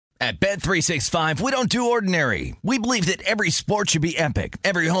At Bet365, we don't do ordinary. We believe that every sport should be epic.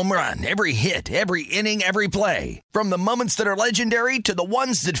 Every home run, every hit, every inning, every play. From the moments that are legendary to the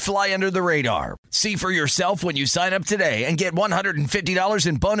ones that fly under the radar. See for yourself when you sign up today and get $150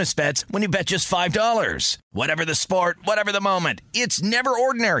 in bonus bets when you bet just $5. Whatever the sport, whatever the moment, it's never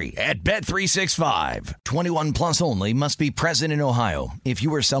ordinary at Bet365. 21 plus only. Must be present in Ohio. If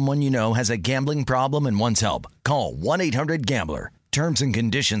you or someone you know has a gambling problem and wants help, call 1-800-GAMBLER. Terms and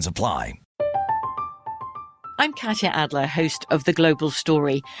conditions apply. I'm Katya Adler, host of The Global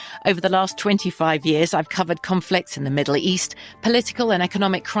Story. Over the last 25 years, I've covered conflicts in the Middle East, political and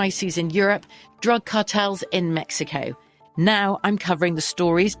economic crises in Europe, drug cartels in Mexico. Now I'm covering the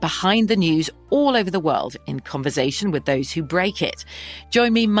stories behind the news all over the world in conversation with those who break it.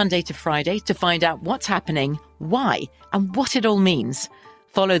 Join me Monday to Friday to find out what's happening, why, and what it all means.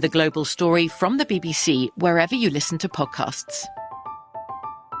 Follow The Global Story from the BBC wherever you listen to podcasts.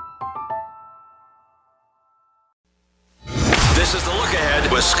 This is The Look Ahead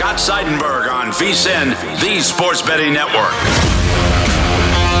with Scott Seidenberg on VSiN, the Sports Betting Network.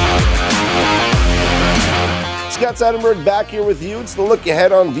 Scott Seidenberg back here with you. It's The Look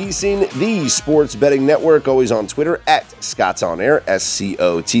Ahead on VSiN, the Sports Betting Network. Always on Twitter at Scott's On Air,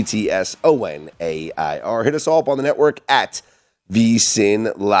 SCOTTSONAIR. Hit us all up on the network at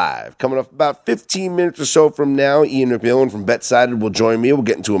VSiN Live. Coming up about 15 minutes or so from now, Ian McMillan from BetSided will join me. We'll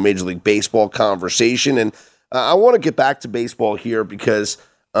get into a Major League Baseball conversation, and I want to get back to baseball here because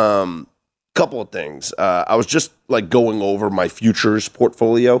couple of things. I was just going over my futures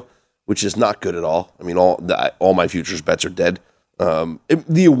portfolio, which is not good at all. I mean, all my futures bets are dead.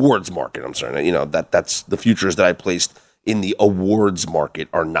 The awards market, I'm sorry, that's the futures that I placed in the awards market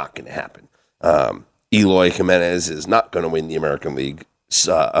are not going to happen. Eloy Jimenez is not going to win the American League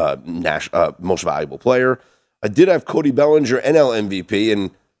most valuable player. I did have Cody Bellinger NL MVP,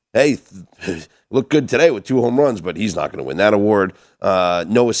 and hey, looked good today with 2 home runs, but he's not going to win that award.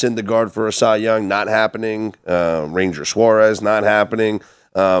 Noah Syndergaard for a Cy Young, not happening. Ranger Suarez, not happening.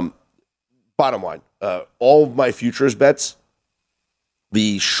 Bottom line, all of my futures bets,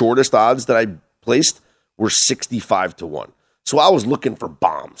 the shortest odds that I placed were 65-1. So I was looking for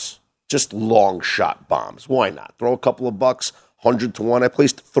bombs, just long shot bombs. Why not? Throw a couple of bucks, 100-1. I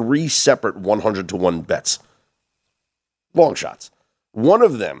placed 3 separate 100-1 bets. Long shots. One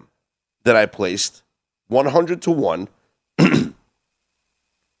of them that I placed 100-1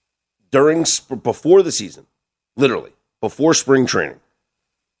 before the season, literally before spring training,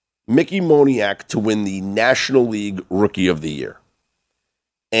 Mickey Moniak to win the National League Rookie of the Year.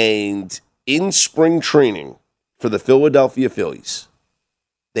 And in spring training for the Philadelphia Phillies,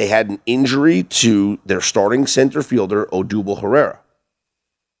 they had an injury to their starting center fielder, Odubel Herrera.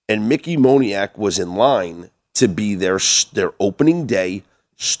 And Mickey Moniak was in line to be their opening day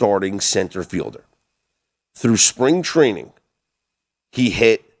starting center fielder. Through spring training, he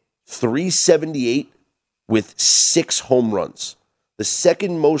hit .378 with 6 home runs, the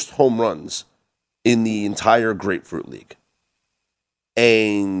second most home runs in the entire Grapefruit League.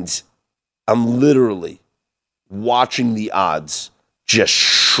 And I'm literally watching the odds just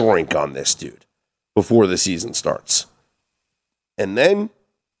shrink on this dude before the season starts. And then,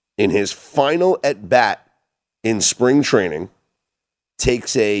 in his final at-bat in spring training,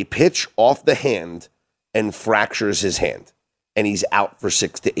 takes a pitch off the hand and fractures his hand. And he's out for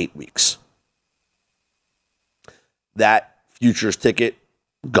 6 to 8 weeks. That futures ticket,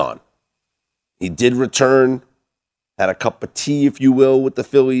 gone. He did return, had a cup of tea, if you will, with the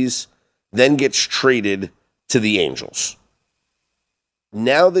Phillies, then gets traded to the Angels.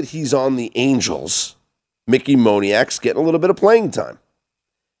 Now that he's on the Angels, Mickey Moniak's getting a little bit of playing time.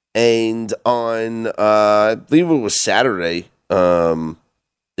 And on, I believe it was Saturday,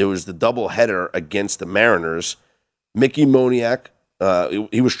 it was the doubleheader against the Mariners. Mickey Moniak,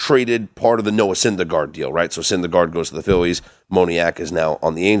 he was traded part of the Noah Syndergaard deal, right? So Syndergaard goes to the Phillies. Moniak is now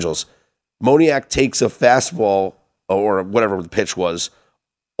on the Angels. Moniak takes a fastball, or whatever the pitch was,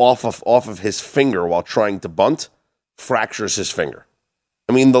 off of his finger while trying to bunt, fractures his finger.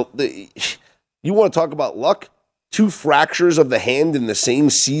 I mean, you want to talk about luck? 2 fractures of the hand in the same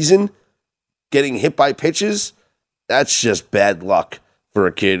season, getting hit by pitches, that's just bad luck for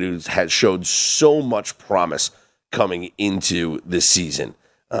a kid who had showed so much promise coming into this season.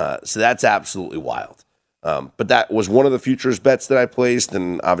 So that's absolutely wild. But that was one of the futures bets that I placed,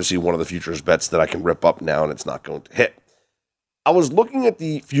 and obviously one of the futures bets that I can rip up now, and it's not going to hit. I was looking at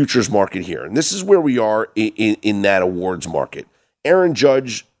the futures market here, and this is where we are in that awards market. Aaron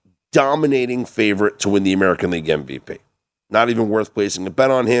Judge, dominating favorite to win the American League MVP. Not even worth placing a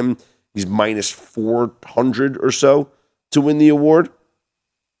bet on him. He's minus 400 or so to win the award.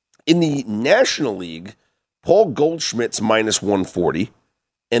 In the National League, Paul Goldschmidt's minus 140,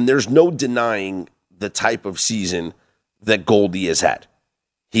 and there's no denying the type of season that Goldie has had.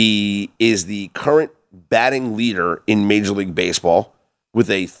 He is the current batting leader in Major League Baseball with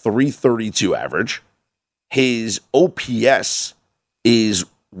a .332 average. His OPS is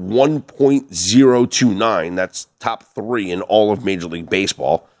 1.029. That's top 3 in all of Major League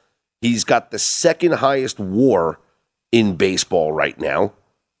Baseball. He's got the second highest WAR in baseball right now.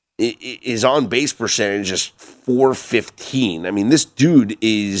 His on-base percentage is .415. I mean, this dude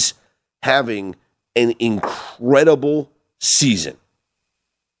is having an incredible season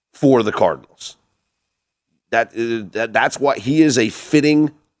for the Cardinals. That's why he is a fitting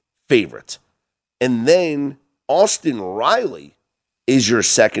favorite. And then Austin Riley is your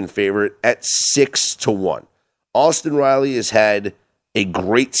second favorite at 6-1. Austin Riley has had a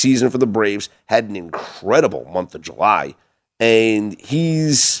great season for the Braves, had an incredible month of July, and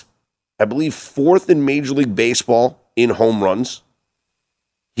he's, I believe, 4th in Major League Baseball in home runs.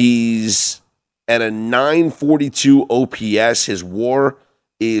 He's at a .942 OPS. His WAR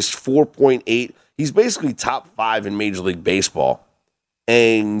is 4.8. He's basically top 5 in Major League Baseball.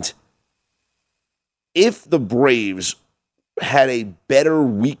 And if the Braves had a better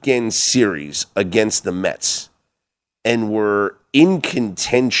weekend series against the Mets and were in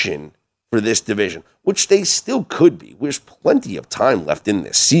contention for this division, which they still could be, there's plenty of time left in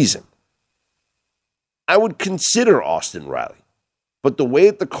this season, I would consider Austin Riley. But the way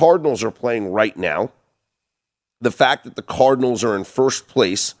that the Cardinals are playing right now, the fact that the Cardinals are in first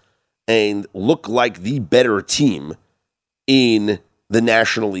place and look like the better team in the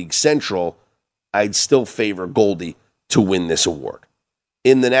National League Central, I'd still favor Goldie to win this award.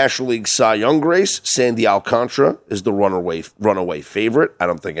 In the National League Cy Young race, Sandy Alcantara is the runaway favorite. I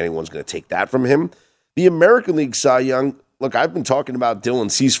don't think anyone's going to take that from him. The American League Cy Young, look, I've been talking about Dylan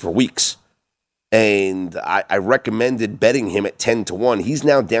Cease for weeks, and I recommended betting him at 10-1. He's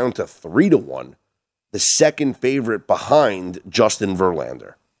now down to 3-1, the second favorite behind Justin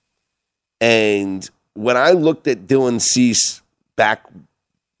Verlander. And when I looked at Dylan Cease back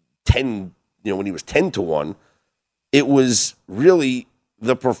when he was 10-1, it was really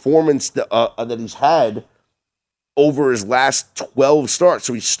the performance that he's had over his last 12 starts.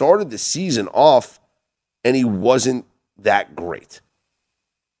 So he started the season off, and he wasn't that great.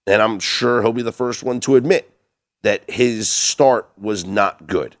 And I'm sure he'll be the first one to admit that his start was not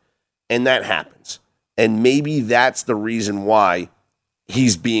good. And that happens. And maybe that's the reason why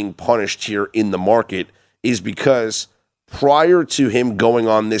he's being punished here in the market, is because prior to him going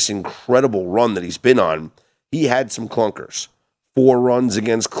on this incredible run that he's been on, he had some clunkers. 4 runs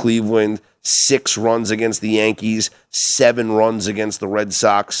against Cleveland, 6 runs against the Yankees, 7 runs against the Red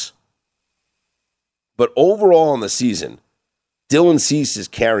Sox. But overall in the season, Dylan Cease is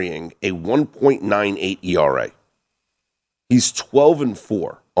carrying a 1.98 ERA. He's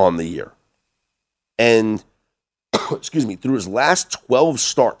 12-4 on the year. And, through his last 12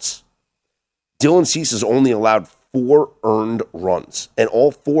 starts, Dylan Cease has only allowed 4 earned runs. And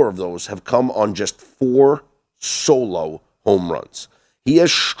all 4 of those have come on just 4 solo home runs. He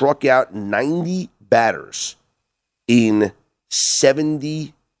has struck out 90 batters in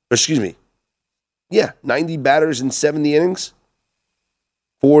 90 batters in 70 innings.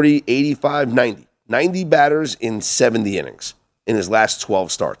 40, 85, 90. 90 batters in 70 innings in his last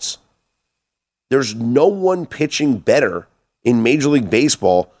 12 starts. There's no one pitching better in Major League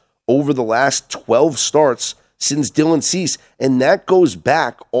Baseball over the last 12 starts since Dylan Cease, and that goes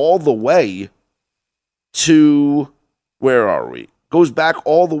back all the way to, where are we? Goes back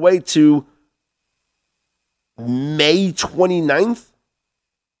all the way to May 29th.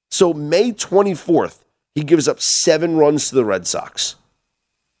 So May 24th, he gives up 7 runs to the Red Sox.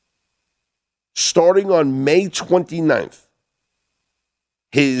 Starting on May 29th,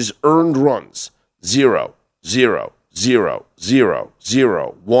 his earned runs, 0, 0, 0, 0,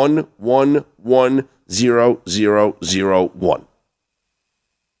 0, 1, 1, 1, 0, 0, 0, 1.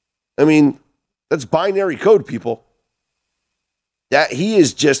 I mean, that's binary code, people. That he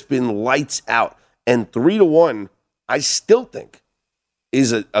has just been lights out. And 3-1, I still think,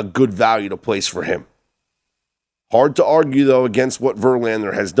 is a good value to place for him. Hard to argue, though, against what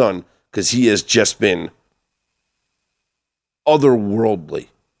Verlander has done, because he has just been otherworldly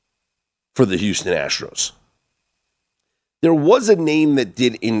for the Houston Astros. There was a name that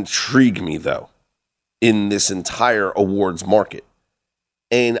did intrigue me, though, in this entire awards market.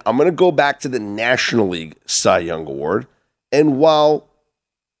 And I'm going to go back to the National League Cy Young Award. And while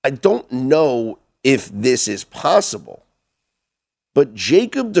I don't know if this is possible, but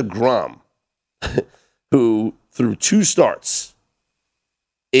Jacob deGrom, who through 2 starts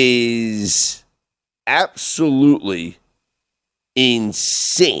is absolutely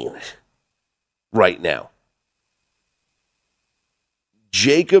insane right now.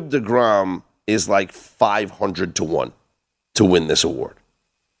 Jacob deGrom is like 500 to 1 to win this award.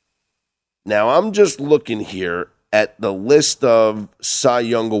 Now, I'm just looking here at the list of Cy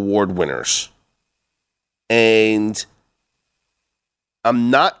Young Award winners, and I'm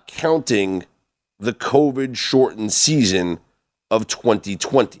not counting the COVID-shortened season of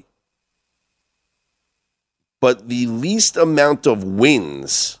 2020. But the least amount of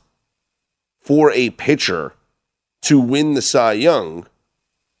wins for a pitcher to win the Cy Young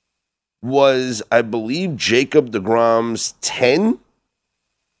was, I believe, Jacob deGrom's 10,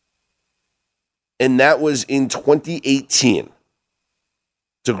 and that was in 2018.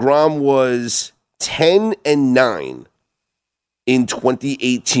 deGrom was 10-9 in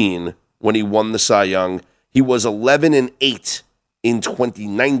 2018 when he won the Cy Young. He was 11-8 in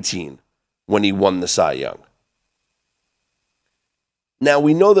 2019 when he won the Cy Young. Now,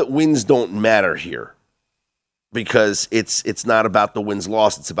 we know that wins don't matter here because it's not about the wins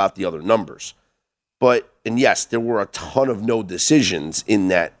lost, it's about the other numbers. But, and yes, there were a ton of no decisions in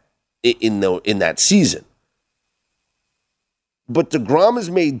that season. But deGrom has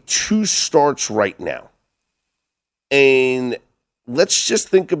made 2 starts right now. And let's just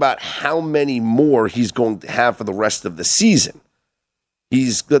think about how many more he's going to have for the rest of the season.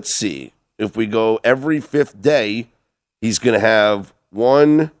 Let's see, if we go every 5th day, he's going to have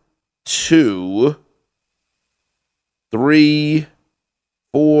 1, 2, 3,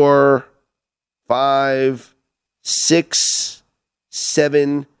 4, 5, 6,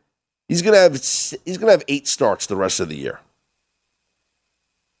 7. He's gonna have 8 starts the rest of the year.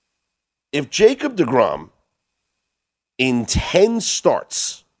 If Jacob deGrom in 10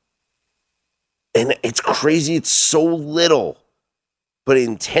 starts, and it's crazy, it's so little, but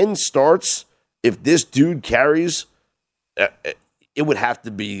in 10 starts, if this dude carries, it would have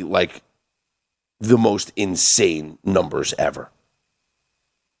to be like the most insane numbers ever.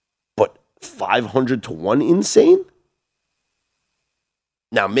 But 500 to 1 insane?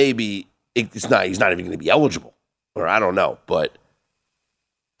 Now, maybe he's not even going to be eligible, or I don't know, but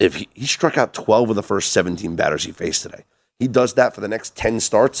if he struck out 12 of the first 17 batters he faced today, he does that for the next 10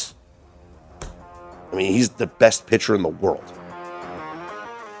 starts. I mean, he's the best pitcher in the world,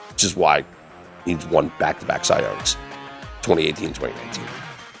 which is why he's won back-to-back Cy Youngs, 2018, 2019.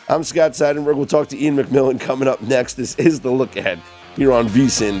 I'm Scott Seidenberg. We'll talk to Ian McMillan coming up next. This is The Look Ahead here on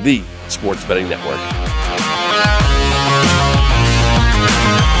VSiN, the Sports Betting Network.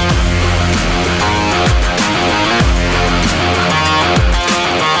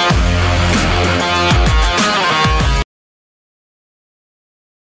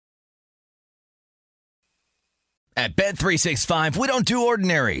 At Bet365, we don't do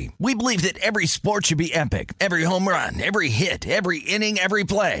ordinary. We believe that every sport should be epic. Every home run, every hit, every inning, every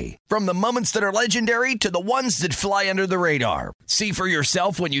play. From the moments that are legendary to the ones that fly under the radar. See for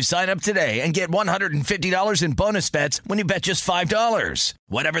yourself when you sign up today and get $150 in bonus bets when you bet just $5.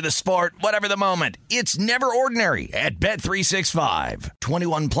 Whatever the sport, whatever the moment, it's never ordinary at Bet365.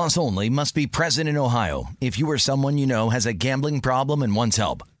 21 plus only. Must be present in Ohio. If you or someone you know has a gambling problem and wants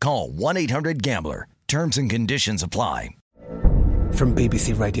help, call 1-800-GAMBLER. Terms and conditions apply. From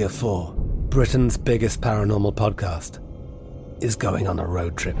BBC Radio 4, Britain's biggest paranormal podcast is going on a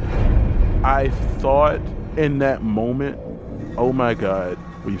road trip. I thought in that moment, oh my God,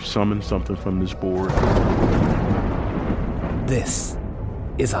 we've summoned something from this board. This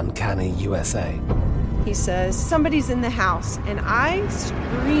is Uncanny USA. He says, somebody's in the house, and I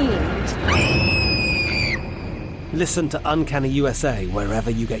screamed. Listen to Uncanny USA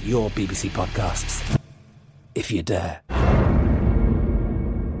wherever you get your BBC podcasts, if you dare.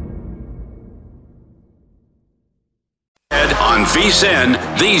 On VSiN,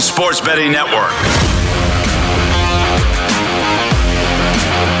 the Sports Betting Network.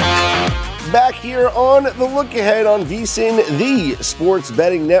 Back here on The Look Ahead on VSiN, the Sports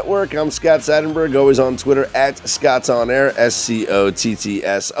Betting Network. I'm Scott Seidenberg, always on Twitter at ScottsOnAir,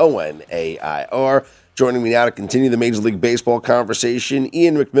 ScottsOnAir. Joining me now to continue the Major League Baseball conversation,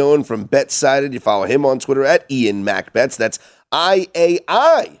 Ian McMillan from BetSided. You follow him on Twitter at IanMacBets. That's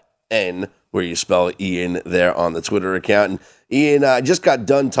IAIN, where you spell Ian there on the Twitter account. And Ian, I just got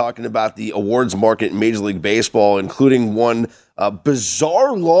done talking about the awards market in Major League Baseball, including one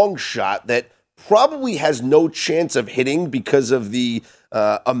bizarre long shot that probably has no chance of hitting because of the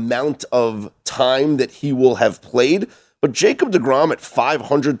amount of time that he will have played. But Jacob deGrom at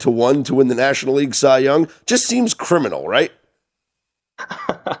 500 to 1 to win the National League Cy Young just seems criminal, right?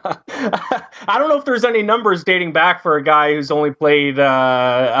 I don't know if there's any numbers dating back for a guy who's only played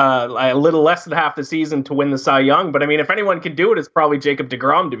a little less than half the season to win the Cy Young. But I mean, if anyone can do it, it's probably Jacob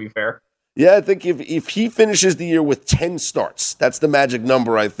deGrom, to be fair. Yeah, I think if he finishes the year with 10 starts, that's the magic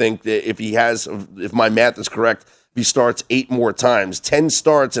number, I think, if my math is correct, if he starts 8 more times, 10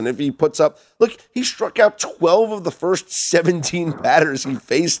 starts, and if he puts up, look, he struck out 12 of the first 17 batters he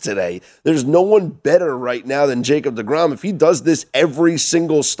faced today. There's no one better right now than Jacob deGrom. If he does this every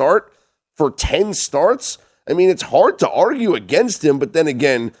single start for 10 starts, I mean, it's hard to argue against him, but then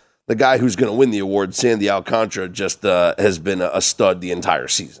again, the guy who's going to win the award, Sandy Alcantara, just has been a stud the entire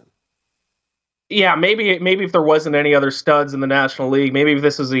season. Yeah, maybe if there wasn't any other studs in the National League, maybe if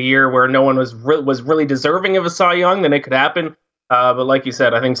this was a year where no one was really deserving of a Cy Young, then it could happen. But like you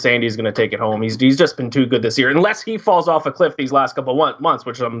said, I think Sandy's going to take it home. He's just been too good this year. Unless he falls off a cliff these last couple of months,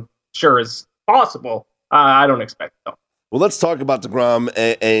 which I'm sure is possible. I don't expect it, though. Well, let's talk about deGrom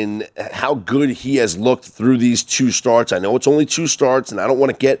and how good he has looked through these 2 starts. I know it's only 2 starts, and I don't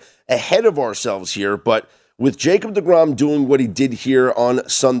want to get ahead of ourselves here, but with Jacob deGrom doing what he did here on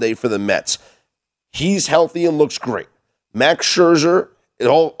Sunday for the Mets, he's healthy and looks great. Max Scherzer is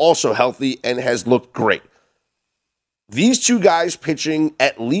also healthy and has looked great. These 2 guys pitching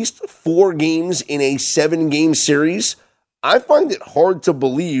at least 4 games in a 7-game series, I find it hard to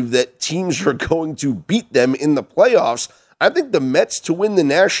believe that teams are going to beat them in the playoffs. I think the Mets to win the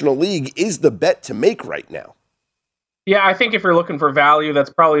National League is the bet to make right now. Yeah, I think if you're looking for value, that's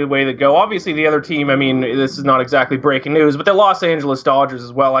probably the way to go. Obviously, the other team, I mean, this is not exactly breaking news, but the Los Angeles Dodgers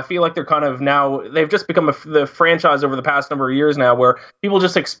as well. I feel like they're kind of now, they've just become the franchise over the past number of years now where people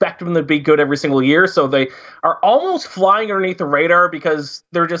just expect them to be good every single year. So they are almost flying underneath the radar because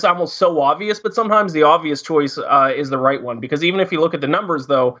they're just almost so obvious. But sometimes the obvious choice is the right one. Because even if you look at the numbers,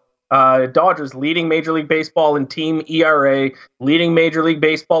 though, Dodgers leading Major League Baseball in team ERA, leading Major League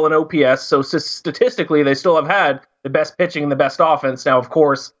Baseball in OPS. So statistically, they still have had the best pitching and the best offense. Now, of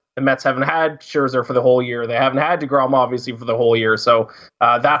course, the Mets haven't had Scherzer for the whole year. They haven't had deGrom, obviously, for the whole year. So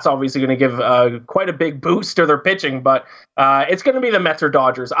that's obviously going to give quite a big boost to their pitching. But it's going to be the Mets or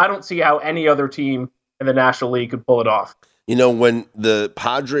Dodgers. I don't see how any other team in the National League could pull it off. You know, when the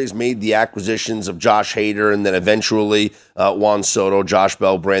Padres made the acquisitions of Josh Hader and then eventually Juan Soto, Josh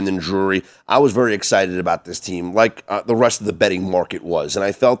Bell, Brandon Drury, I was very excited about this team, like the rest of the betting market was. And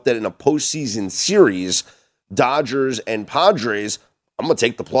I felt that in a postseason series, Dodgers and Padres, I'm going to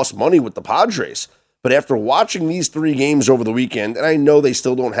take the plus money with the Padres. But after watching these 3 games over the weekend, and I know they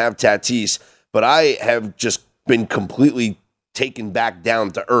still don't have Tatis, but I have just been completely taken back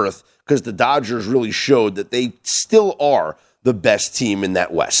down to earth because the Dodgers really showed that they still are the best team in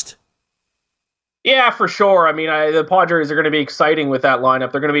that West. Yeah, for sure. I mean, the Padres are going to be exciting with that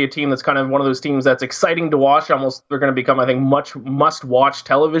lineup. They're going to be a team that's kind of one of those teams that's exciting to watch. Almost, they're going to become, I think, much must-watch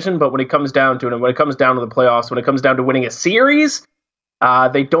television. But when it comes down to it, and when it comes down to the playoffs, when it comes down to winning a series,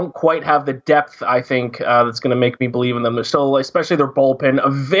 they don't quite have the depth, I think, that's going to make me believe in them. They're still, especially their bullpen,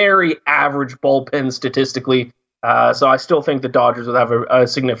 a very average bullpen statistically. So I still think the Dodgers will have a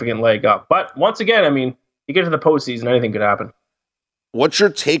significant leg up. But once again, I mean, you get to the postseason, anything could happen. What's your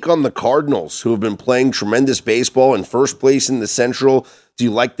take on the Cardinals, who have been playing tremendous baseball in first place in the Central? Do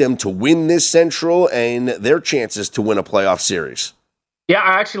you like them to win this Central and their chances to win a playoff series? Yeah,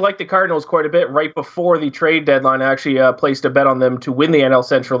 I actually like the Cardinals quite a bit. Right before the trade deadline, I actually placed a bet on them to win the NL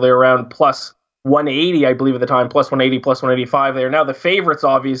Central. They're around plus 180, I believe, at the time, plus 180, plus 185. They are now the favorites,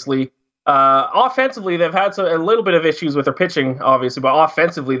 obviously. Offensively, they've had a little bit of issues with their pitching, obviously, but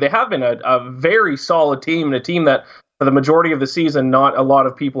offensively, they have been a very solid team and a team that, for the majority of the season, not a lot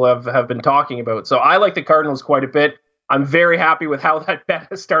of people have been talking about. So I like the Cardinals quite a bit. I'm very happy with how that bet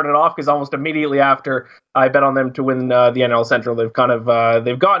has started off because almost immediately after I bet on them to win the NL Central, they've kind of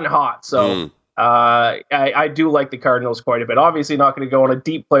they've gotten hot. So I do like the Cardinals quite a bit. Obviously, not going to go on a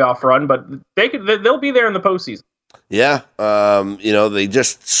deep playoff run, but they'll be there in the postseason. Yeah, they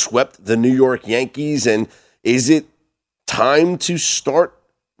just swept the New York Yankees, and is it time to start?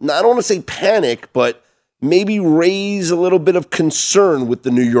 I don't want to say panic, but maybe raise a little bit of concern with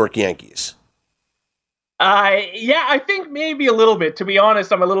the New York Yankees? Yeah, I think maybe a little bit. To be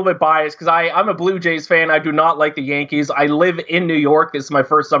honest, I'm a little bit biased because I'm a Blue Jays fan. I do not like the Yankees. I live in New York. This is my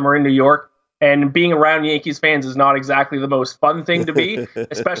first summer in New York. And being around Yankees fans is not exactly the most fun thing to be,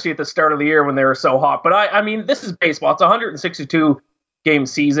 especially at the start of the year when they were so hot. But I mean, this is baseball. It's a 162-game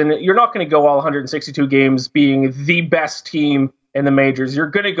season. You're not going to go all 162 games being the best team in the majors. You're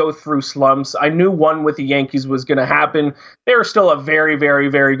going to go through slumps. I knew one with the Yankees was going to happen. They're still a very, very,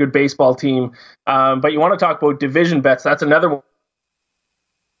 very good baseball team. But you want to talk about division bets. That's another one.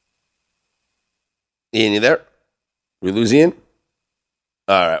 Ian, you there? We lose Ian?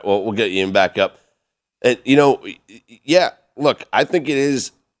 All right. Well, we'll get Ian back up. And, look, I think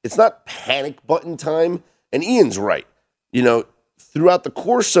it's not panic button time. And Ian's right. Throughout the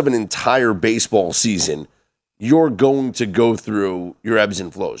course of an entire baseball season, you're going to go through your ebbs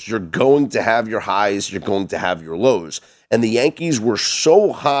and flows. You're going to have your highs. You're going to have your lows. And the Yankees were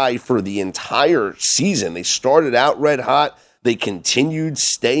so high for the entire season. They started out red hot. They continued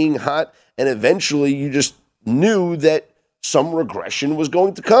staying hot. And eventually you just knew that some regression was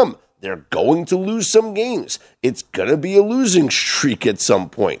going to come. They're going to lose some games. It's going to be a losing streak at some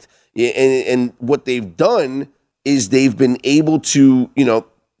point. And what they've done is they've been able to,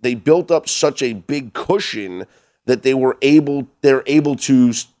 they built up such a big cushion that they're able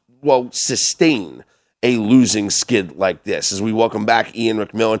to, sustain a losing skid like this. As we welcome back Ian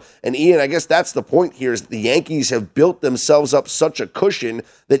McMillan. And Ian, I guess that's the point here, is that the Yankees have built themselves up such a cushion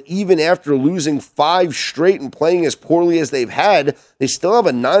that even after losing 5 straight and playing as poorly as they've had, they still have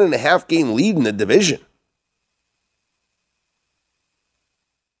a 9.5 game lead in the division.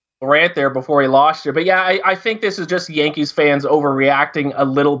 Rant there before he lost you. But yeah, I think this is just Yankees fans overreacting a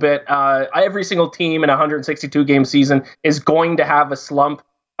little bit. Every single team in a 162-game season is going to have a slump,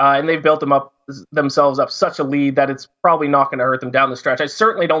 and they've built themselves up such a lead that it's probably not going to hurt them down the stretch. I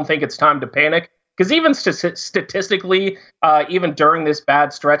certainly don't think it's time to panic, because even statistically, even during this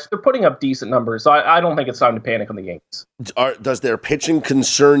bad stretch, they're putting up decent numbers. So I don't think it's time to panic on the Yankees. Does their pitching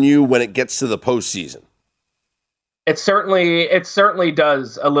concern you when it gets to the postseason? It certainly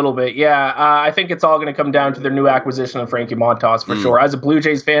does a little bit. Yeah, I think it's all going to come down to their new acquisition of Frankie Montas for sure. As a Blue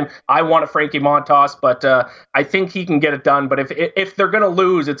Jays fan, I want a Frankie Montas, but I think he can get it done. But if they're going to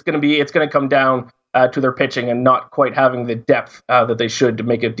lose, it's going to come down to their pitching and not quite having the depth that they should to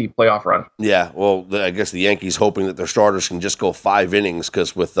make a deep playoff run. Yeah, well, I guess the Yankees hoping that their starters can just go 5 innings,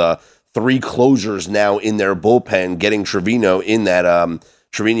 because with 3 closers now in their bullpen, getting Trevino in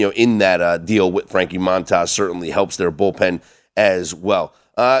that deal with Frankie Montas certainly helps their bullpen as well.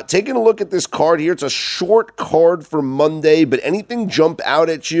 Taking a look at this card here, it's a short card for Monday, but anything jump out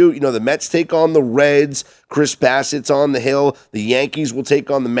at you? The Mets take on the Reds. Chris Bassett's on the hill. The Yankees will take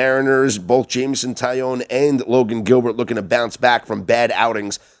on the Mariners. Both Jameson Taillon and Logan Gilbert looking to bounce back from bad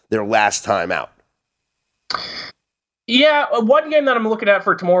outings their last time out. Yeah, one game that I'm looking at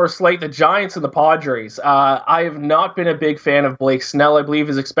for tomorrow's slate, the Giants and the Padres. I have not been a big fan of Blake Snell. I believe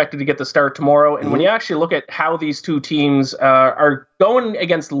is expected to get the start tomorrow. And when you actually look at how these two teams are going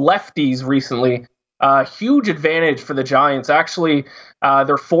against lefties recently, huge advantage for the Giants. Actually,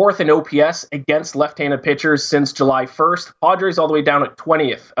 they're 4th in OPS against left-handed pitchers since July 1st. Padres all the way down at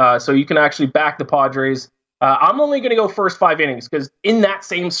 20th. So you can actually back the Padres. I'm only going to go first 5 innings, because in that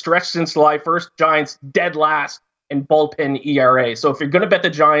same stretch since July 1st, Giants dead last in bullpen ERA. So if you're going to bet the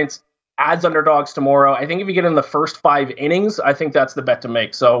Giants, adds underdogs tomorrow. I think if you get in the first 5 innings, I think that's the bet to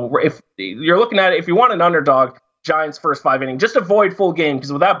make. So if you're looking at it, if you want an underdog, Giants first 5 innings, just avoid full game,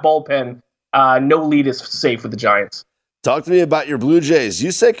 because with that bullpen, no lead is safe with the Giants. Talk to me about your Blue Jays.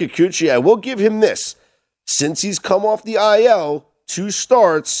 Yusei Kikuchi, I will give him this. Since he's come off the IL, 2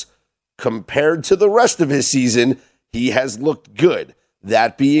 starts, compared to the rest of his season, he has looked good.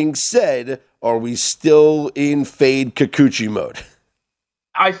 That being said, are we still in fade Kikuchi mode?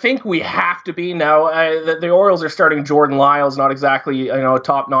 I think we have to be now. The Orioles are starting Jordan Lyles, not exactly a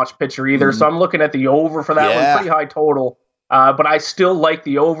top-notch pitcher either. So I'm looking at the over for that one, pretty high total. But I still like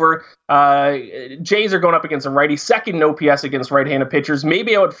the over. Jays are going up against a righty, 2nd in OPS against right-handed pitchers.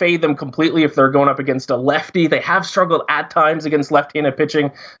 Maybe I would fade them completely if they're going up against a lefty. They have struggled at times against left-handed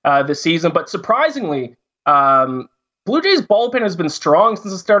pitching this season. But surprisingly, Blue Jays bullpen has been strong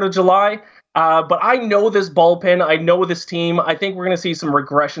since the start of July. But I know this bullpen. I know this team. I think we're going to see some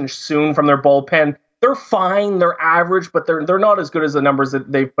regression soon from their bullpen. They're fine. They're average, but they're not as good as the numbers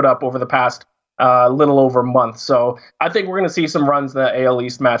that they've put up over the past little over a month. So I think we're going to see some runs in the AL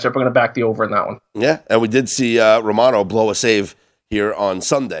East matchup. We're going to back the over in that one. Yeah, and we did see Romano blow a save here on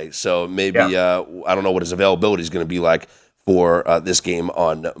Sunday. So maybe, I don't know what his availability is going to be like for this game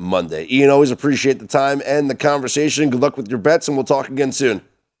on Monday. Ian, always appreciate the time and the conversation. Good luck with your bets, and we'll talk again soon.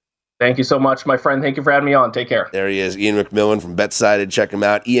 Thank you so much, my friend. Thank you for having me on. Take care. There he is, Ian McMillan from BetSided. Check him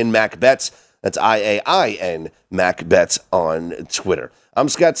out, Ian Mac Bets. That's IAIN Mac Bets on Twitter. I'm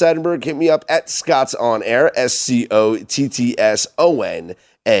Scott Seidenberg. Hit me up at Scott's On Air, SCOTTSONAIR.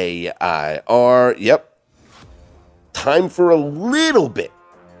 Yep. Time for a little bit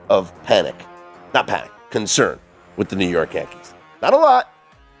of concern with the New York Yankees. Not a lot,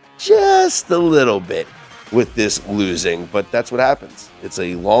 just a little bit with this losing, but that's what happens. It's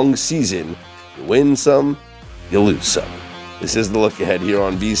a long season. You win some, you lose some. This is The Look Ahead here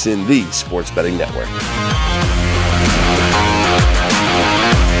on VSiN, the Sports Betting Network.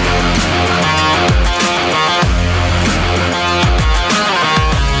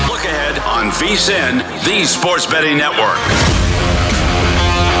 VSiN, the Sports Betting Network.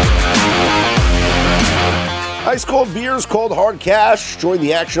 Ice cold beers, cold hard cash. Join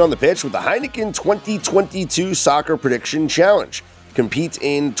the action on the pitch with the Heineken 2022 Soccer Prediction Challenge. Compete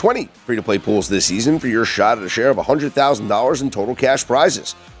in 20 free-to-play pools this season for your shot at a share of $100,000 in total cash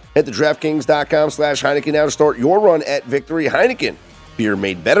prizes. Head to DraftKings.com/Heineken now to start your run at victory. Heineken, beer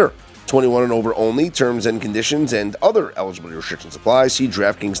made better. 21 and over only. Terms and conditions and other eligibility restrictions apply. See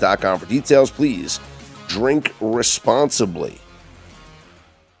DraftKings.com for details. Please drink responsibly.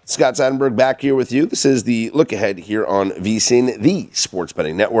 Scott Seidenberg back here with you. This is the look ahead here on VSiN, the Sports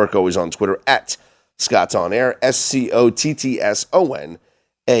Betting Network. Always on Twitter at Scott's On Air, SCOTTSONAIR.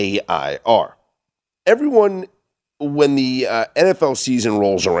 Everyone, when the NFL season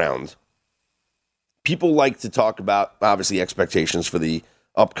rolls around, people like to talk about, obviously, expectations for the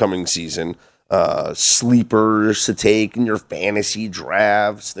upcoming season, sleepers to take in your fantasy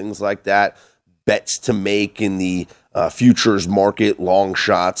drafts, things like that, bets to make in the futures market, long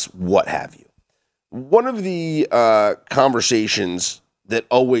shots, what have you. One of the conversations that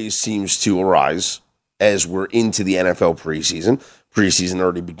always seems to arise as we're into the NFL preseason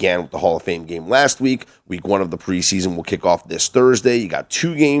already began with the Hall of Fame game last week. Week 1 of the preseason will kick off this Thursday. You got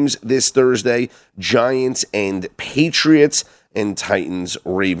 2 games this Thursday, Giants and Patriots, and Titans,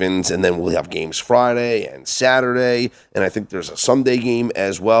 Ravens, and then we'll have games Friday and Saturday, and I think there's a Sunday game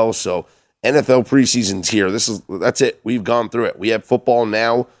as well. So NFL preseason's here. That's it. We've gone through it. We have football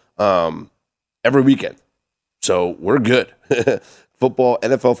now every weekend, so we're good. Football,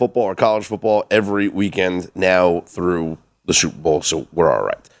 NFL football or college football every weekend now through the Super Bowl, so we're all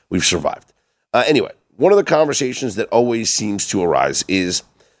right. We've survived. Anyway, one of the conversations that always seems to arise is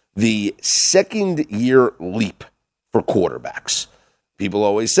the second-year leap for quarterbacks. People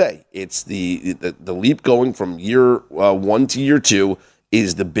always say it's the leap going from year 1 to year 2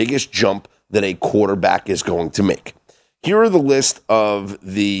 is the biggest jump that a quarterback is going to make. Here are the list of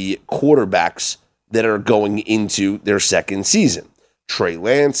the quarterbacks that are going into their second season. Trey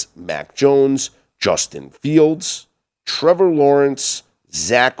Lance, Mac Jones, Justin Fields, Trevor Lawrence,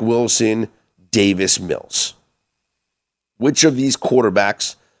 Zach Wilson, Davis Mills. Which of these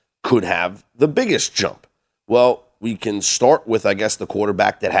quarterbacks could have the biggest jump? Well, we can start with, I guess, the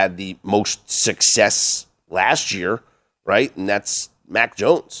quarterback that had the most success last year, right? And that's Mac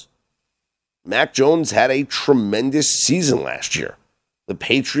Jones. Mac Jones had a tremendous season last year. The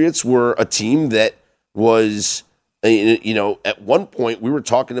Patriots were a team that was, at one point I was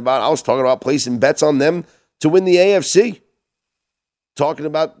talking about placing bets on them to win the AFC. Talking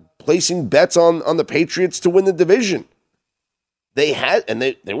about placing bets on the Patriots to win the division. They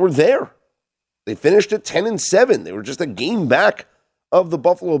were there. They finished at 10-7. They were just a game back of the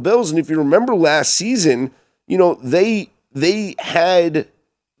Buffalo Bills. And if you remember last season, they had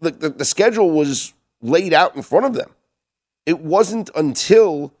the schedule was laid out in front of them. It wasn't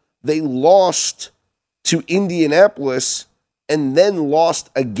until they lost to Indianapolis and then lost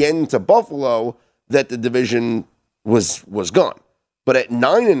again to Buffalo that the division was gone. But at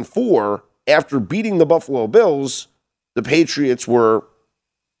 9-4, after beating the Buffalo Bills, the Patriots were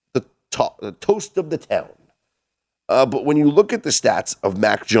the toast of the town. But when you look at the stats of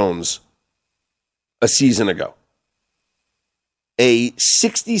Mac Jones a season ago, a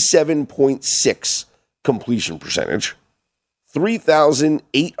 67.6 completion percentage,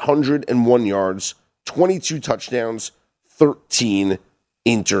 3,801 yards, 22 touchdowns, 13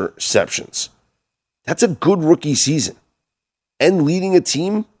 interceptions. That's a good rookie season. And leading a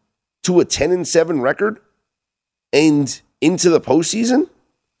team to a 10-7 record and into the postseason,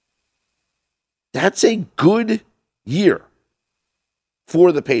 that's a good year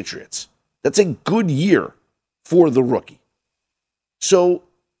for the Patriots. That's a good year for the rookie. So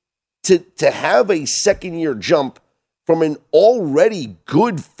to have a second-year jump from an already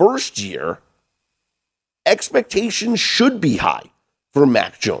good first year, expectations should be high for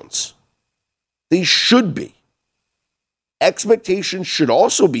Mac Jones. They should be. Expectations should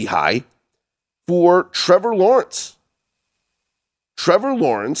also be high for Trevor Lawrence. Trevor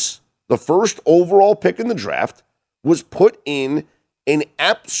Lawrence, the first overall pick in the draft, was put in an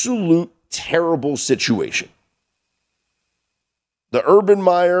absolute terrible situation. The Urban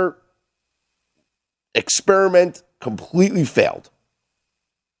Meyer experiment completely failed.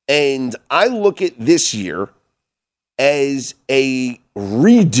 And I look at this year as a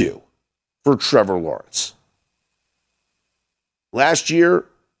redo for Trevor Lawrence. Last year,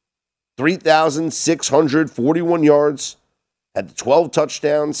 3,641 yards, had 12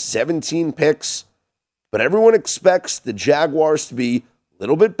 touchdowns, 17 picks. But everyone expects the Jaguars to be a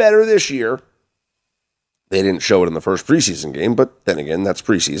little bit better this year. They didn't show it in the first preseason game, but then again, that's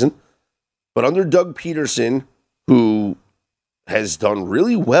preseason. But under Doug Peterson, who has done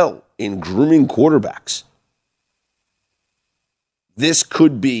really well in grooming quarterbacks, this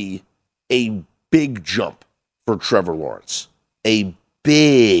could be a big jump for Trevor Lawrence. A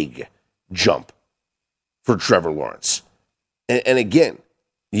big jump for Trevor Lawrence. And again,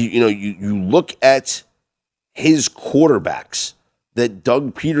 you look at his quarterbacks that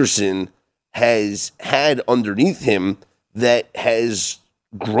Doug Peterson has had underneath him that has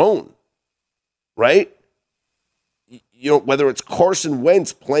grown, right? Whether it's Carson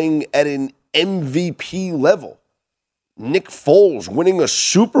Wentz playing at an MVP level, Nick Foles winning a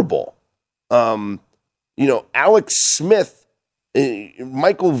Super Bowl, Alex Smith,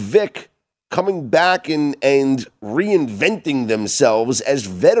 Michael Vick coming back and reinventing themselves as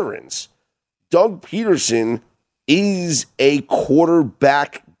veterans. Doug Peterson is a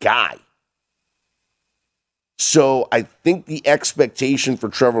quarterback guy. So I think the expectation for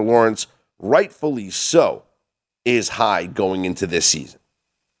Trevor Lawrence, rightfully so, is high going into this season.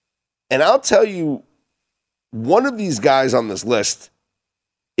 And I'll tell you, one of these guys on this list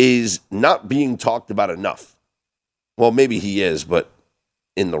is not being talked about enough. Well, maybe he is, but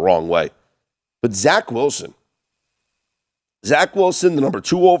in the wrong way. But Zach Wilson. Zach Wilson, the number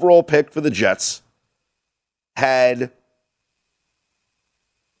 2 overall pick for the Jets, had,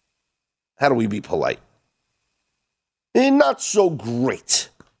 how do we be polite? A not so great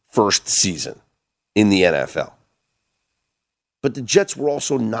first season in the NFL. But the Jets were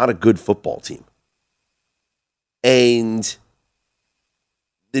also not a good football team. And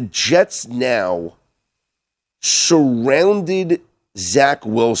the Jets now surrounded Zach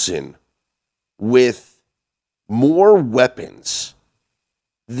Wilson with more weapons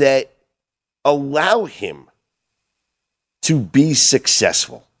that allow him to be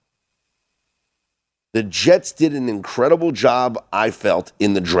successful. The Jets did an incredible job, I felt,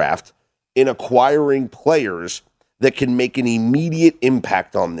 in the draft in acquiring players that can make an immediate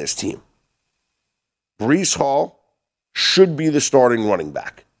impact on this team. Breece Hall should be the starting running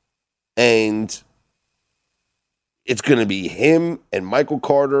back. And it's going to be him and Michael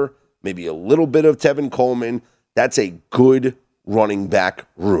Carter, maybe a little bit of Tevin Coleman. That's a good running back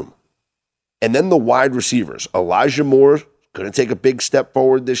room. And then the wide receivers. Elijah Moore going to take a big step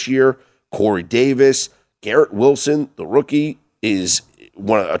forward this year. Corey Davis, Garrett Wilson, the rookie, is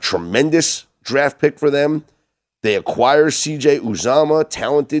a tremendous draft pick for them. They acquire CJ Uzomah,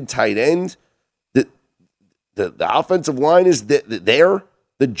 talented tight end. The offensive line is there.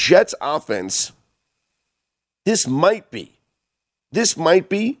 The Jets offense, this might be,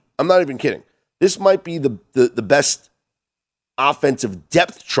 I'm not even kidding, this might be the best offensive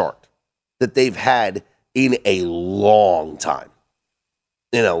depth chart that they've had in a long time.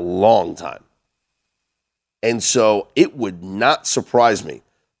 And so it would not surprise me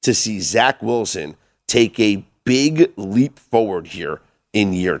to see Zach Wilson take a big leap forward here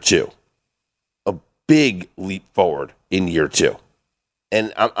in year 2. A big leap forward in year 2.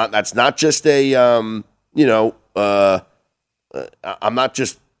 And that's not just I'm not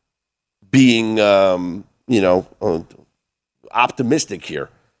just being, optimistic here.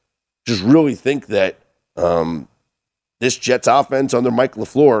 Just really think that this Jets offense under Mike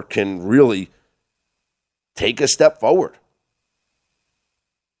LaFleur can really take a step forward.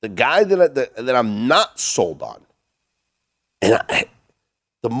 The guy that I'm not sold on, and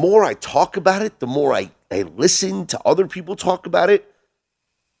the more I talk about it, the more I listen to other people talk about it,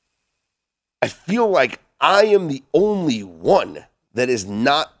 I feel like I am the only one that is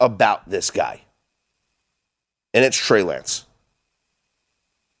not about this guy. And it's Trey Lance.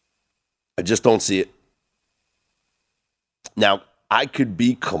 I just don't see it. Now, I could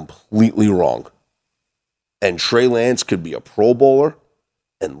be completely wrong. And Trey Lance could be a Pro Bowler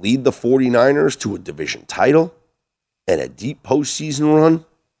and lead the 49ers to a division title and a deep postseason run.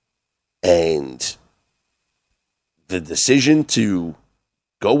 And the decision to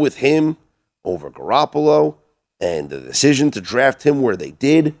go with him over Garoppolo and the decision to draft him where they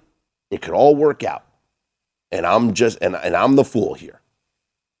did, it could all work out. And I'm the fool here.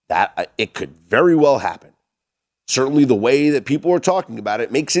 That it could very well happen. Certainly the way that people are talking about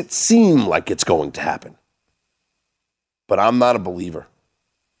it makes it seem like it's going to happen. But I'm not a believer.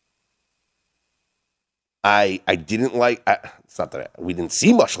 I didn't like, it's not that we didn't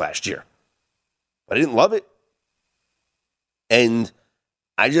see much last year, but I didn't love it. And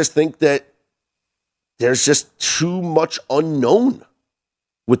I just think that there's just too much unknown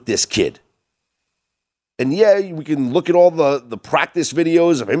with this kid. And yeah, we can look at all the practice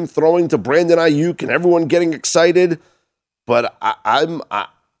videos of him throwing to Brandon Ayuk and everyone getting excited, but I'm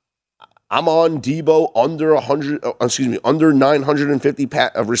I'm on Debo under 950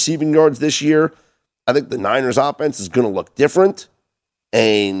 receiving yards this year. I think the Niners offense is going to look different,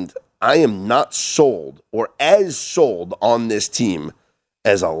 and I am not sold or as sold on this team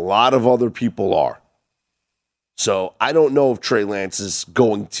as a lot of other people are. So I don't know if Trey Lance is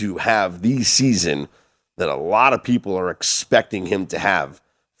going to have the season that a lot of people are expecting him to have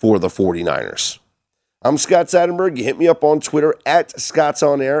for the 49ers. I'm Scott Seidenberg. You hit me up on Twitter at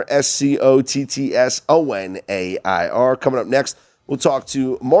ScottsOnAir, ScottsOnAir. Coming up next, we'll talk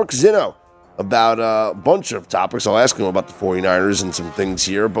to Mark Zinno about a bunch of topics. I'll ask him about the 49ers and some things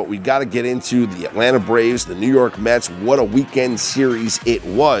here, but we got to get into the Atlanta Braves, the New York Mets. What a weekend series it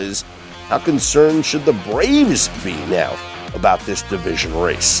was. How concerned should the Braves be now about this division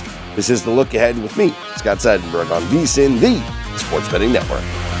race? This is The Look Ahead with me, Scott Seidenberg, on VSiN, the Sports Betting Network.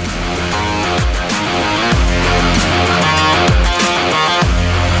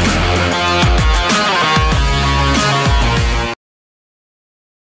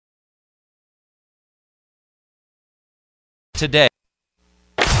 Today.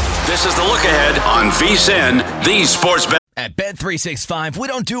 This is The Look Ahead on VSiN, the Sports Betting. At Bet365, we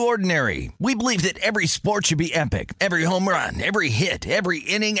don't do ordinary. We believe that every sport should be epic. Every home run, every hit, every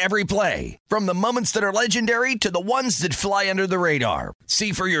inning, every play. From the moments that are legendary to the ones that fly under the radar.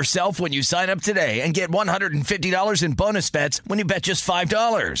 See for yourself when you sign up today and get $150 in bonus bets when you bet just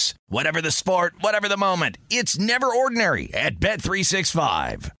 $5. Whatever the sport, whatever the moment, it's never ordinary at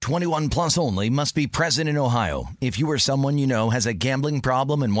Bet365. 21 plus only. Must be present in Ohio. If you or someone you know has a gambling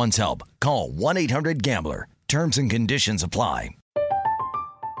problem and wants help, call 1-800-GAMBLER. Terms and conditions apply.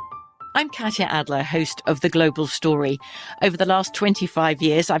 I'm Katya Adler, host of The Global Story. Over the last 25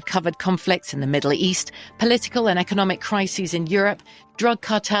 years, I've covered conflicts in the Middle East, political and economic crises in Europe, drug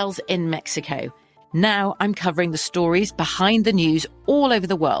cartels in Mexico. Now I'm covering the stories behind the news all over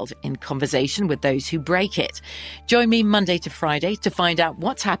the world in conversation with those who break it. Join me Monday to Friday to find out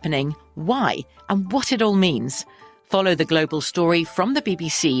what's happening, why, and what it all means. Follow The Global Story from the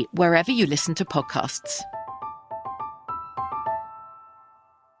BBC wherever you listen to podcasts.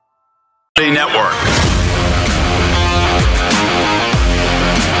 Network.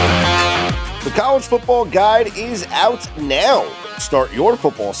 The College Football Guide is out now. Start your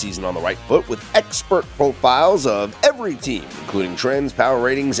football season on the right foot with expert profiles of every team, including trends, power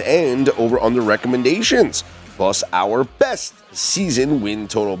ratings, and over-under recommendations, plus our best season win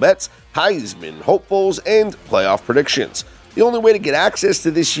total bets, Heisman hopefuls, and playoff predictions. The only way to get access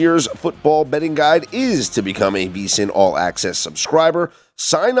to this year's football betting guide is to become a VSiN All Access subscriber.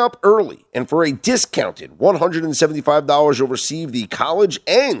 Sign up early, and for a discounted $175, you'll receive the college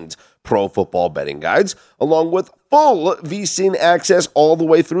and pro football betting guides, along with full VSiN access all the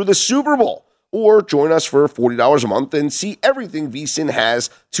way through the Super Bowl. Or join us for $40 a month and see everything VSiN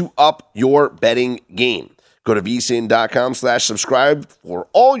has to up your betting game. Go to vsin.com/subscribe for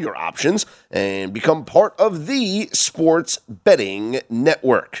all your options and become part of the Sports Betting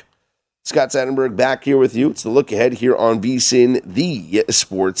Network. Scott Seidenberg back here with you. It's The Look Ahead here on VSiN, the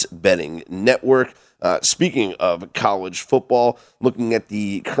Sports Betting Network. Speaking of college football, looking at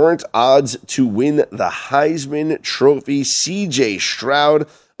the current odds to win the Heisman Trophy, C.J. Stroud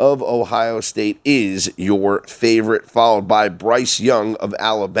of Ohio State is your favorite, followed by Bryce Young of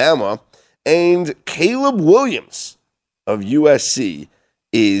Alabama, and Caleb Williams of USC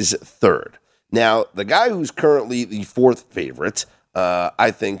is third. Now, the guy who's currently the fourth favorite,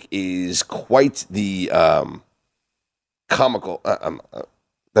 I think, is quite the comical.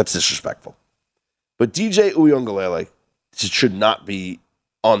 That's disrespectful. But DJ Uiagalelei should not be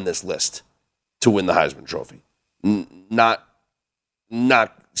on this list to win the Heisman Trophy. Not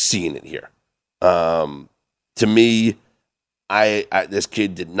seeing it here. To me, this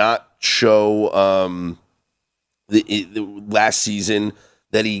kid did not show the last season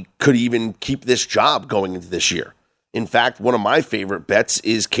that he could even keep this job going into this year. In fact, one of my favorite bets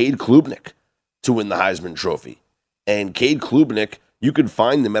is Cade Klubnik to win the Heisman Trophy. And Cade Klubnik, you could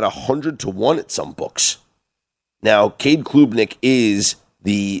find them at 100-1 at some books. Now, Cade Klubnik is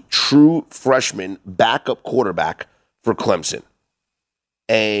the true freshman backup quarterback for Clemson.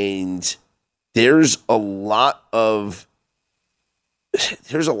 And there's a lot of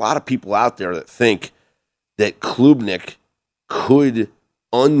people out there that think that Klubnik could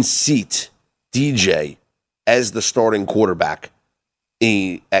unseat DJ as the starting quarterback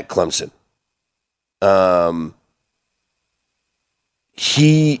at Clemson.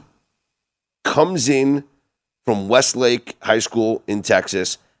 He comes in from Westlake High School in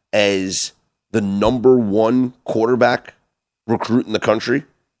Texas as the number one quarterback recruit in the country,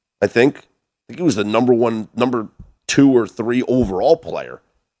 I think. I think he was the number 2 or 3 overall player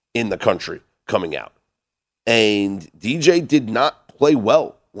in the country coming out. And DJ did not play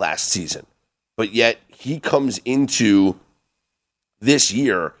well last season, but yet he comes into this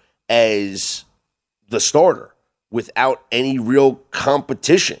year as the starter without any real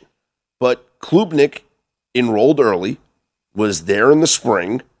competition. But Klubnik enrolled early, was there in the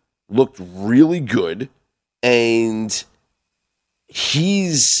spring, looked really good, and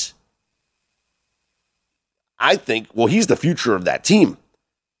he's the future of that team.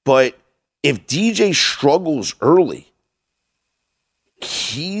 But if DJ struggles early,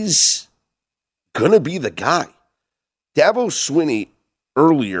 he's going to be the guy. Dabo Swinney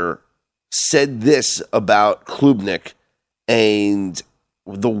earlier said this about Klubnik and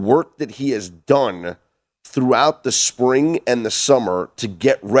the work that he has done throughout the spring and the summer to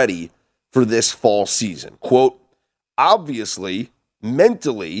get ready for this fall season. Quote, obviously,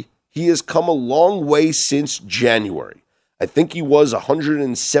 mentally, he has come a long way since January. I think he was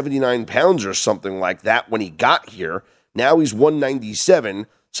 179 pounds or something like that when he got here. Now he's 197.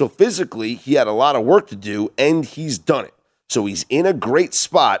 So physically, he had a lot of work to do, and he's done it. So he's in a great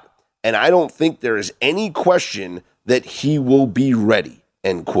spot, and I don't think there is any question that he will be ready,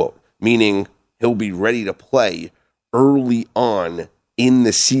 end quote. Meaning he'll be ready to play early on in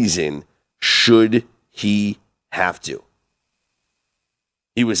the season should he have to.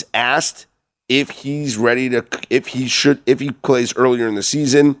 He was asked if he plays earlier in the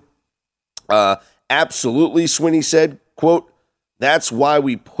season. Absolutely, Swinney said, quote, that's why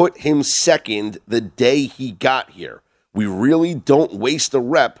we put him second the day he got here. We really don't waste a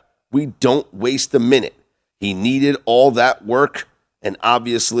rep. We don't waste a minute. He needed all that work, and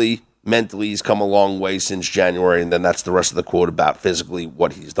obviously, mentally, he's come a long way since January, and then that's the rest of the quote about physically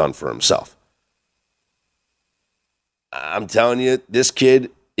what he's done for himself. I'm telling you, this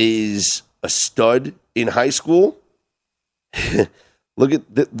kid is a stud in high school.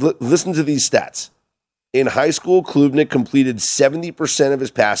 Listen to these stats. In high school, Klubnik completed 70% of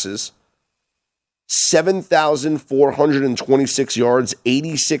his passes, 7,426 yards,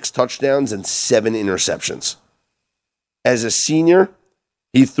 86 touchdowns, and 7 interceptions. As a senior,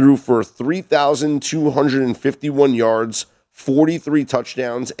 he threw for 3,251 yards, 43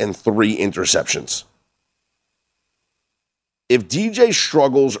 touchdowns, and 3 interceptions. If DJ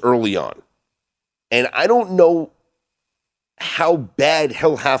struggles early on, and I don't know how bad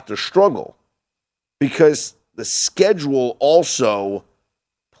he'll have to struggle, because the schedule also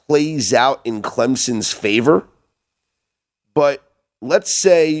plays out in Clemson's favor. But let's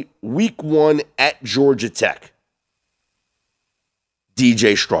say week 1 at Georgia Tech,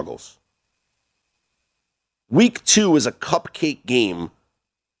 DJ struggles. Week 2 is a cupcake game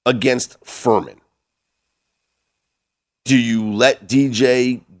against Furman. Do you let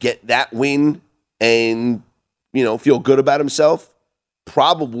DJ get that win and, feel good about himself?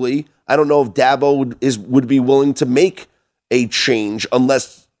 Probably. I don't know if Dabo would be willing to make a change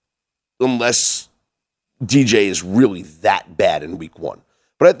unless DJ is really that bad in week 1.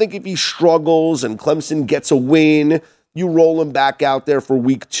 But I think if he struggles and Clemson gets a win, you roll him back out there for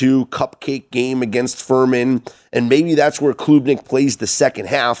week 2, cupcake game against Furman, and maybe that's where Klubnik plays the second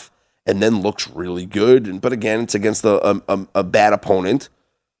half and then looks really good. But again, it's against a bad opponent.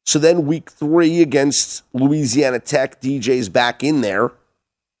 So then week 3 against Louisiana Tech, DJ's back in there.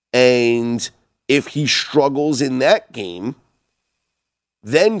 And if he struggles in that game,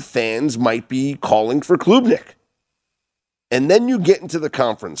 then fans might be calling for Klubnik. And then you get into the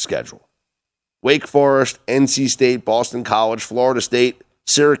conference schedule. Wake Forest, NC State, Boston College, Florida State,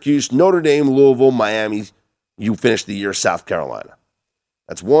 Syracuse, Notre Dame, Louisville, Miami. You finish the year South Carolina.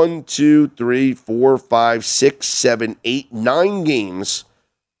 That's 1, 2, 3, 4, 5, 6, 7, 8, 9 games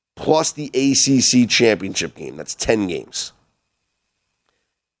plus the ACC championship game. That's 10 games.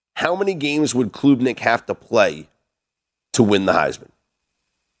 How many games would Klubnik have to play to win the Heisman?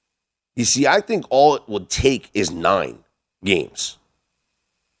 You see, I think all it would take is 9 games,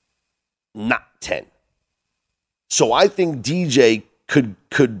 not 10. So I think DJ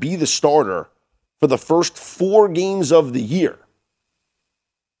could be the starter for the first 4 games of the year.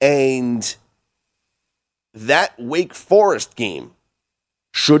 And that Wake Forest game,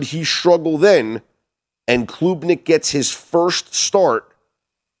 should he struggle then, and Klubnik gets his first start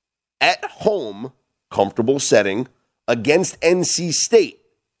at home, comfortable setting, against NC State,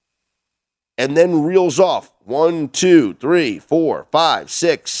 and then reels off 1, 2, 3, 4, 5,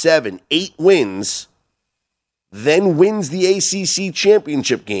 6, 7, 8 wins, then wins the ACC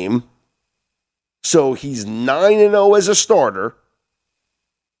championship game. So he's 9-0 as a starter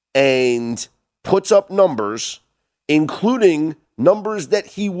and puts up numbers, including numbers that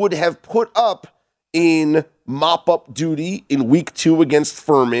he would have put up in mop-up duty in week 2 against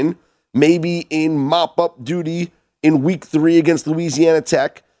Furman, maybe in mop-up duty in week 3 against Louisiana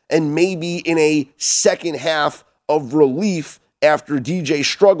Tech, and maybe in a second half of relief after DJ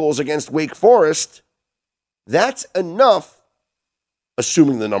struggles against Wake Forest, that's enough,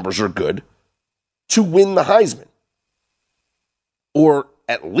 assuming the numbers are good, to win the Heisman. Or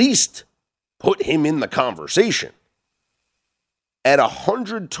at least put him in the conversation. At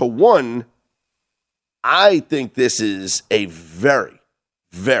 100-1, I think this is a very,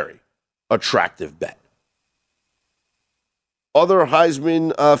 very attractive bet. Other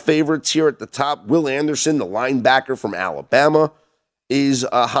Heisman favorites here at the top, Will Anderson, the linebacker from Alabama, is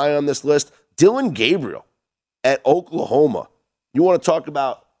high on this list. Dylan Gabriel at Oklahoma. You want to talk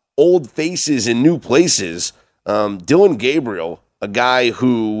about old faces in new places. Dylan Gabriel, a guy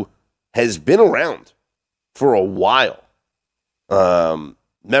who has been around for a while.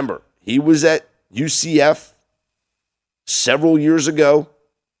 Remember, he was at UCF several years ago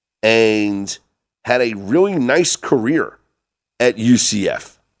and had a really nice career at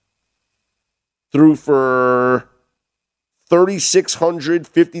UCF. Threw for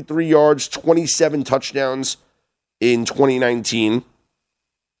 3,653 yards, 27 touchdowns in 2019.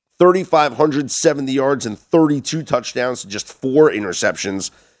 3,570 yards and 32 touchdowns, just 4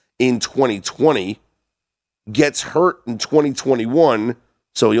 interceptions in 2020. Gets hurt in 2021,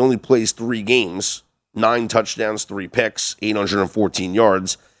 so he only plays 3 games, 9 touchdowns, 3 picks, 814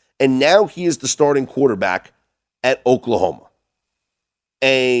 yards. And now he is the starting quarterback at Oklahoma.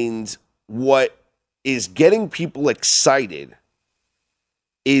 And what is getting people excited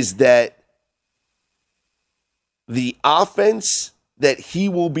is that the offense that he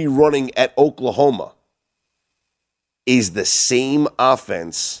will be running at Oklahoma is the same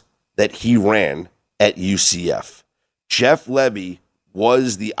offense that he ran at UCF. Jeff Lebby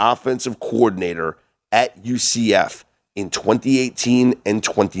was the offensive coordinator at UCF in 2018 and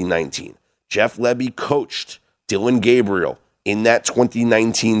 2019. Jeff Lebby coached Dylan Gabriel in that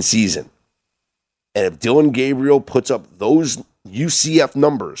 2019 season. And if Dylan Gabriel puts up those UCF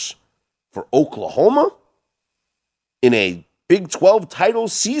numbers for Oklahoma in a Big 12 title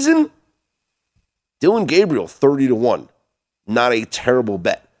season, Dylan Gabriel 30-1. Not a terrible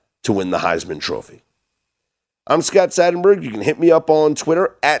bet to win the Heisman Trophy. I'm Scott Seidenberg. You can hit me up on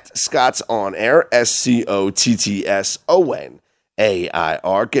Twitter at ScottsOnAir,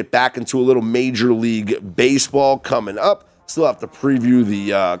 ScottsOnAir. Get back into a little Major League Baseball coming up. Still have to preview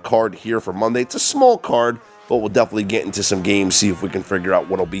the card here for Monday. It's a small card, but we'll definitely get into some games, see if we can figure out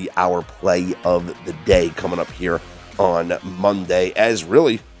what'll be our play of the day coming up here on Monday, as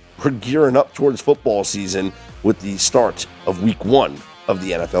really we're gearing up towards football season with the start of week 1 of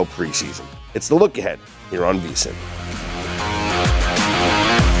the NFL preseason. It's the look ahead here on VSiN.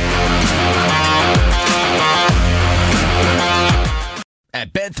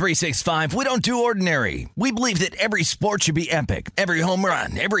 At Bet365, we don't do ordinary. We believe that every sport should be epic. Every home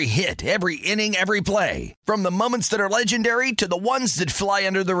run, every hit, every inning, every play. From the moments that are legendary to the ones that fly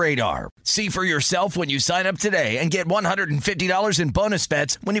under the radar. See for yourself when you sign up today and get $150 in bonus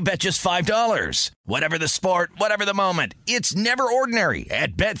bets when you bet just $5. Whatever the sport, whatever the moment, it's never ordinary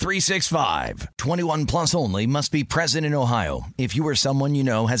at Bet365. 21 plus only. Must be present in Ohio. If you or someone you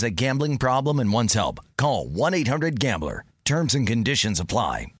know has a gambling problem and wants help, call 1-800-GAMBLER. Terms and conditions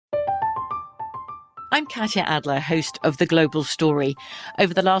apply. I'm Katya Adler, host of The Global Story.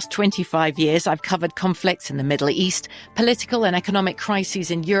 Over the last 25 years, I've covered conflicts in the Middle East, political and economic crises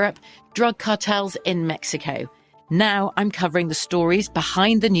in Europe, drug cartels in Mexico. Now I'm covering the stories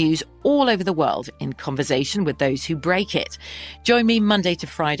behind the news all over the world in conversation with those who break it. Join me Monday to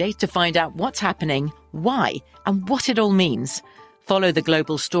Friday to find out what's happening, why, and what it all means. Follow The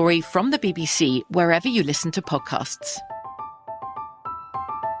Global Story from the BBC wherever you listen to podcasts.